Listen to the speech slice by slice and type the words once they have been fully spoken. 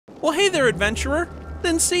Well, hey there, adventurer.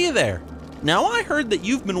 Didn't see you there. Now, I heard that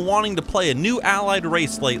you've been wanting to play a new allied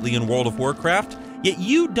race lately in World of Warcraft, yet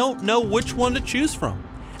you don't know which one to choose from.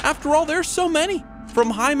 After all, there's so many.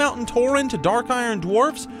 From High Mountain Tauren to Dark Iron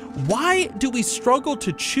Dwarves, why do we struggle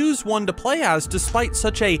to choose one to play as despite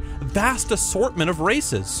such a vast assortment of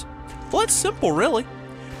races? Well, it's simple, really.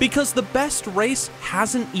 Because the best race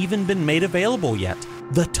hasn't even been made available yet.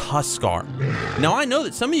 The Tuskarr. Now, I know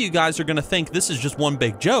that some of you guys are going to think this is just one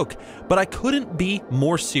big joke, but I couldn't be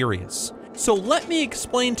more serious. So let me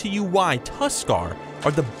explain to you why Tuskarr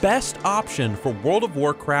are the best option for World of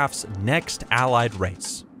Warcraft's next allied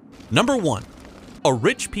race. Number 1. A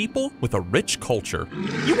rich people with a rich culture.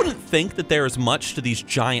 You wouldn't think that there is much to these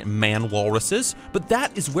giant man walruses, but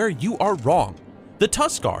that is where you are wrong. The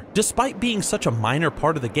Tuskarr, despite being such a minor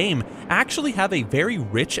part of the game, actually have a very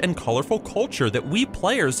rich and colorful culture that we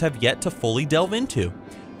players have yet to fully delve into.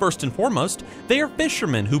 First and foremost, they are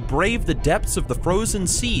fishermen who brave the depths of the frozen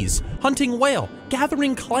seas, hunting whale,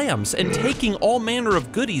 gathering clams, and taking all manner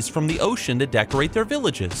of goodies from the ocean to decorate their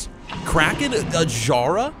villages. Kraken, a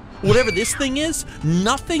Jara? Whatever this thing is,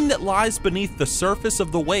 nothing that lies beneath the surface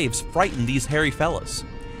of the waves frighten these hairy fellas.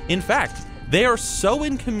 In fact, they are so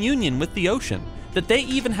in communion with the ocean that they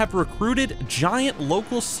even have recruited giant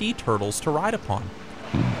local sea turtles to ride upon.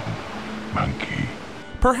 Monkey.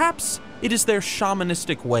 Perhaps it is their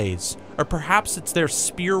shamanistic ways, or perhaps it's their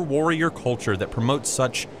spear warrior culture that promotes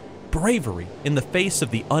such bravery in the face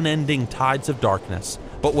of the unending tides of darkness.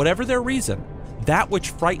 But whatever their reason, that which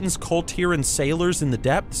frightens Kultiran sailors in the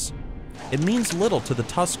depths, it means little to the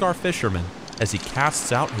Tuskarr fisherman as he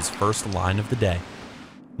casts out his first line of the day.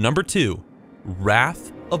 Number 2.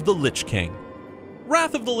 Wrath of the Lich King.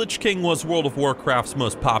 Wrath of the Lich King was World of Warcraft's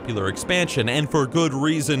most popular expansion, and for good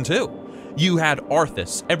reason too. You had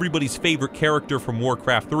Arthas, everybody's favorite character from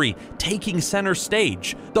Warcraft 3, taking center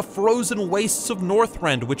stage, the frozen wastes of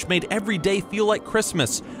Northrend, which made every day feel like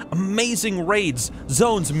Christmas, amazing raids,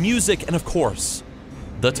 zones, music, and of course,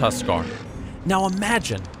 the Tuskarr. Now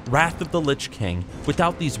imagine Wrath of the Lich King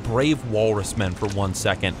without these brave walrus men for 1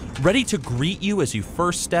 second, ready to greet you as you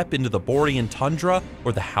first step into the Borean Tundra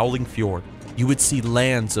or the Howling Fjord. You would see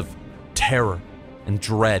lands of terror and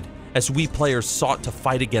dread as we players sought to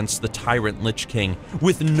fight against the tyrant Lich King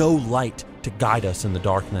with no light to guide us in the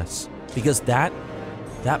darkness. Because that,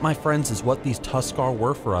 my friends, is what these Tuskarr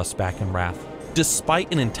were for us back in Wrath.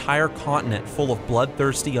 Despite an entire continent full of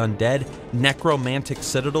bloodthirsty undead, necromantic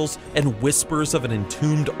citadels, and whispers of an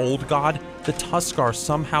entombed old god, the Tuskarr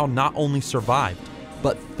somehow not only survived,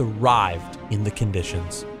 but thrived in the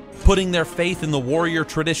conditions. Putting their faith in the warrior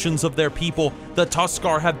traditions of their people, the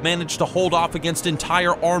Tuskarr have managed to hold off against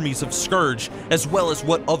entire armies of Scourge, as well as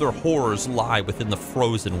what other horrors lie within the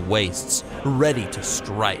frozen wastes, ready to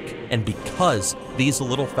strike. And because these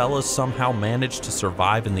little fellas somehow managed to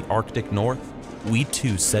survive in the Arctic North, we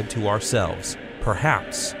too said to ourselves,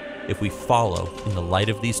 perhaps, if we follow in the light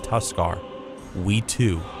of these Tuskarr, we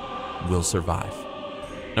too will survive.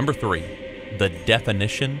 Number 3, the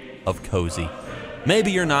definition of cozy.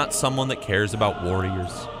 Maybe you're not someone that cares about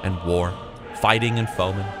warriors and war, fighting and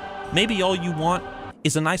foaming. Maybe all you want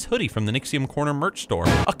is a nice hoodie from the Nixxiom Corner merch store,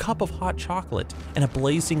 a cup of hot chocolate, and a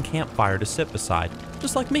blazing campfire to sit beside,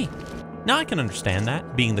 just like me. Now I can understand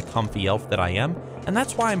that, being the comfy elf that I am, and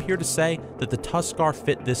that's why I'm here to say that the Tuskarr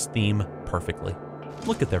fit this theme perfectly.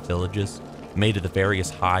 Look at their villages, made of the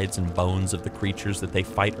various hides and bones of the creatures that they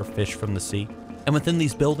fight or fish from the sea. And within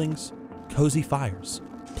these buildings, cozy fires,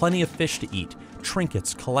 plenty of fish to eat,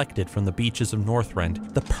 trinkets collected from the beaches of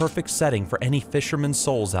Northrend, the perfect setting for any fisherman's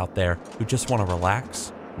souls out there who just want to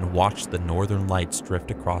relax and watch the northern lights drift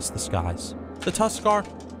across the skies. The Tuskarr,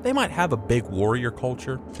 they might have a big warrior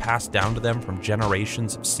culture passed down to them from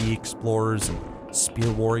generations of sea explorers and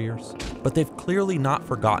spear warriors, but they've clearly not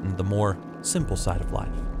forgotten the more simple side of life.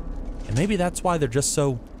 And maybe that's why they're just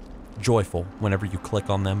so joyful whenever you click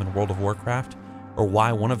on them in World of Warcraft, or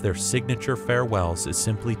why one of their signature farewells is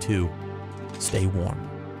simply to stay warm.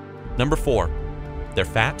 Number 4, they're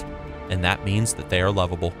fat, and that means that they are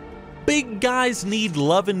lovable. Big guys need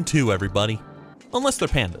lovin' too, everybody. Unless they're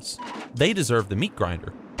pandas. They deserve the meat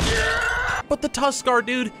grinder. But the Tuskarr,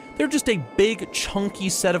 dude, they're just a big, chunky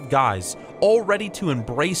set of guys, all ready to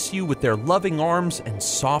embrace you with their loving arms and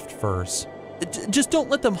soft furs. Just don't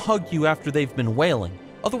let them hug you after they've been wailing.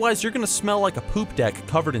 Otherwise, you're gonna smell like a poop deck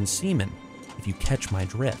covered in semen, if you catch my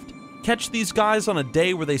drift. Catch these guys on a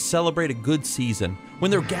day where they celebrate a good season, when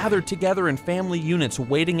they're gathered together in family units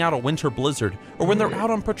waiting out a winter blizzard, or when they're out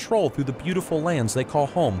on patrol through the beautiful lands they call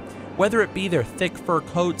home, Whether it be their thick fur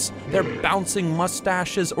coats, their bouncing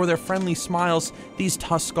mustaches, or their friendly smiles, these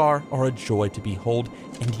Tuskarr are a joy to behold,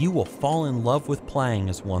 and you will fall in love with playing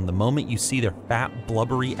as one the moment you see their fat,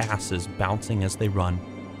 blubbery asses bouncing as they run.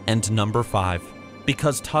 And number 5,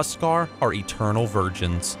 because Tuskarr are eternal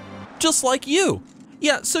virgins. Just like you!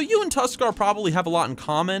 Yeah, so you and Tuskarr probably have a lot in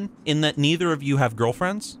common in that neither of you have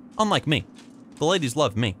girlfriends, unlike me. The ladies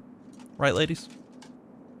love me. Right, ladies?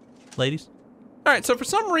 Ladies? Alright, so for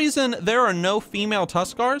some reason, there are no female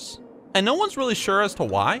Tuskarrs, and no one's really sure as to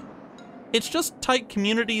why. It's just tight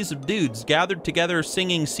communities of dudes gathered together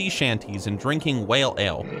singing sea shanties and drinking whale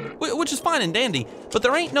ale, which is fine and dandy, but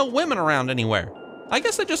there ain't no women around anywhere. I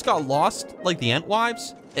guess I just got lost like the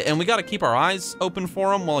Entwives, and we gotta keep our eyes open for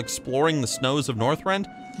them while exploring the snows of Northrend.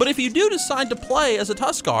 But if you do decide to play as a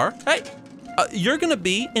Tuskarr, hey, you're gonna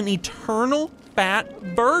be an eternal fat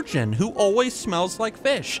virgin who always smells like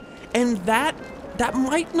fish. And that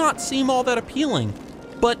might not seem all that appealing,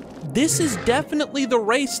 but this is definitely the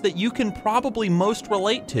race that you can probably most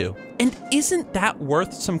relate to. And isn't that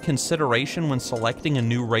worth some consideration when selecting a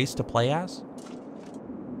new race to play as?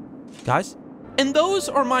 Guys? And those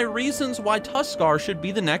are my reasons why Tuskarr should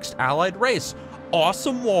be the next allied race.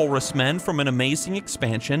 Awesome walrus men from an amazing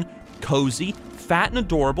expansion, cozy, fat and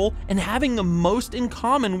adorable, and having the most in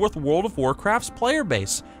common with World of Warcraft's player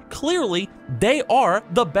base. Clearly, they are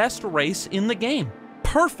the best race in the game.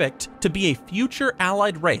 Perfect to be a future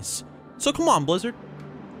allied race. So come on, Blizzard.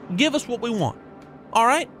 Give us what we want.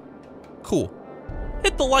 Alright? Cool.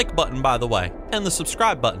 Hit the like button, by the way, and the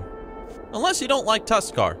subscribe button. Unless you don't like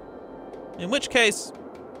Tuskarr. In which case,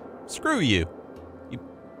 screw you. You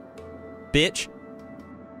bitch.